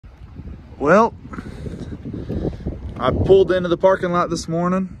Well, I pulled into the parking lot this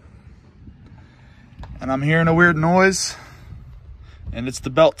morning and I'm hearing a weird noise, and it's the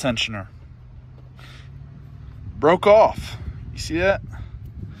belt tensioner. Broke off. You see that?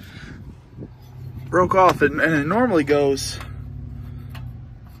 Broke off, and it normally goes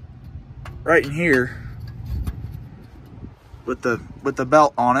right in here with the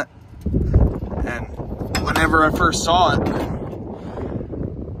belt on it. And whenever I first saw it,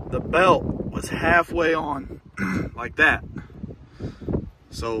 the belt was halfway on like that.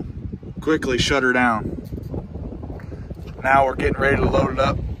 So quickly shut her down. Now we're getting ready to load it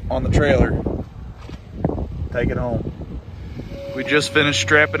up on the trailer, take it home. We just finished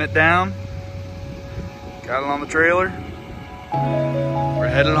strapping it down, got it on the trailer, we're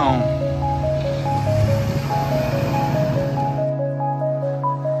headed home.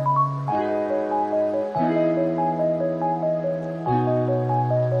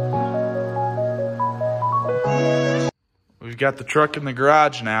 We've got the truck in the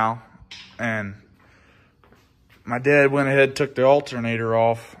garage now, and my dad went ahead and took the alternator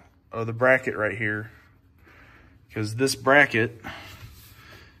off of the bracket right here, because this bracket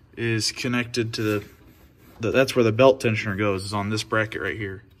is connected to that's where the belt tensioner goes, is on this bracket right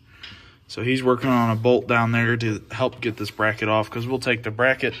here. So he's working on a bolt down there to help get this bracket off, because we'll take the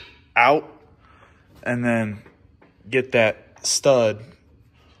bracket out and then get that stud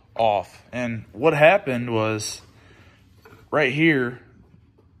off. And what happened was, right here,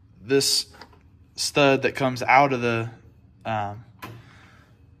 this stud that comes out of the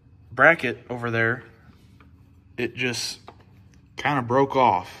bracket over there, it just kind of broke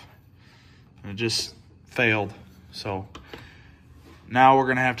off. It just failed. So now we're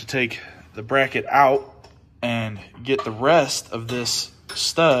gonna have to take the bracket out and get the rest of this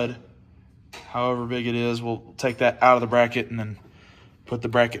stud, however big it is. We'll take that out of the bracket and then put the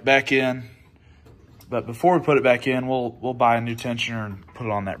bracket back in. But before we put it back in, we'll buy a new tensioner and put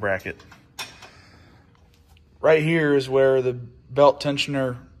it on that bracket. Right here is where the belt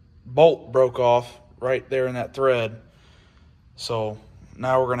tensioner bolt broke off, right there in that thread. So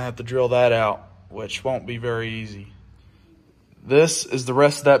now we're gonna have to drill that out, which won't be very easy. This is the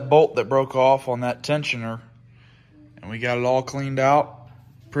rest of that bolt that broke off on that tensioner, and we got it all cleaned out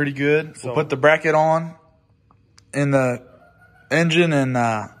pretty good. So we'll put the bracket on in the engine, and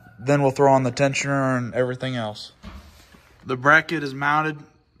then we'll throw on the tensioner and everything else. The bracket is mounted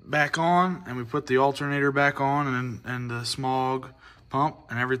back on, and we put the alternator back on, and the smog pump,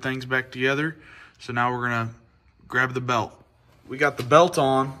 and everything's back together. So now we're gonna grab the belt. We got the belt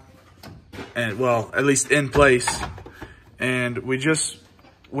on, and well, at least in place. And we just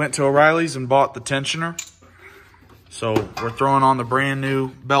went to O'Reilly's and bought the tensioner. So we're throwing on the brand new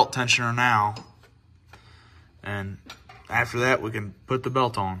belt tensioner now. And after that, we can put the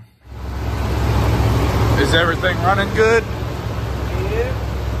belt on. Is everything running good? Yeah.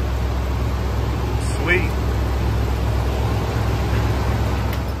 Sweet.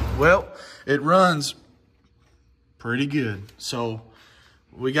 Well, it runs pretty good. So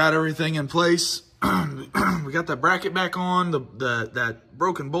we got everything in place. We got that bracket back on, that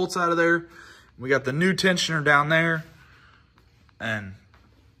broken bolts out of there. We got the new tensioner down there, and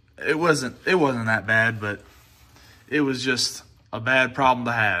it wasn't that bad, but it was just a bad problem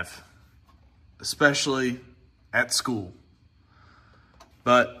to have, especially at school.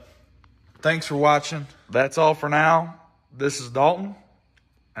 But thanks for watching. That's all for now. This is Dalton,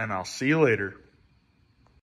 and I'll see you later.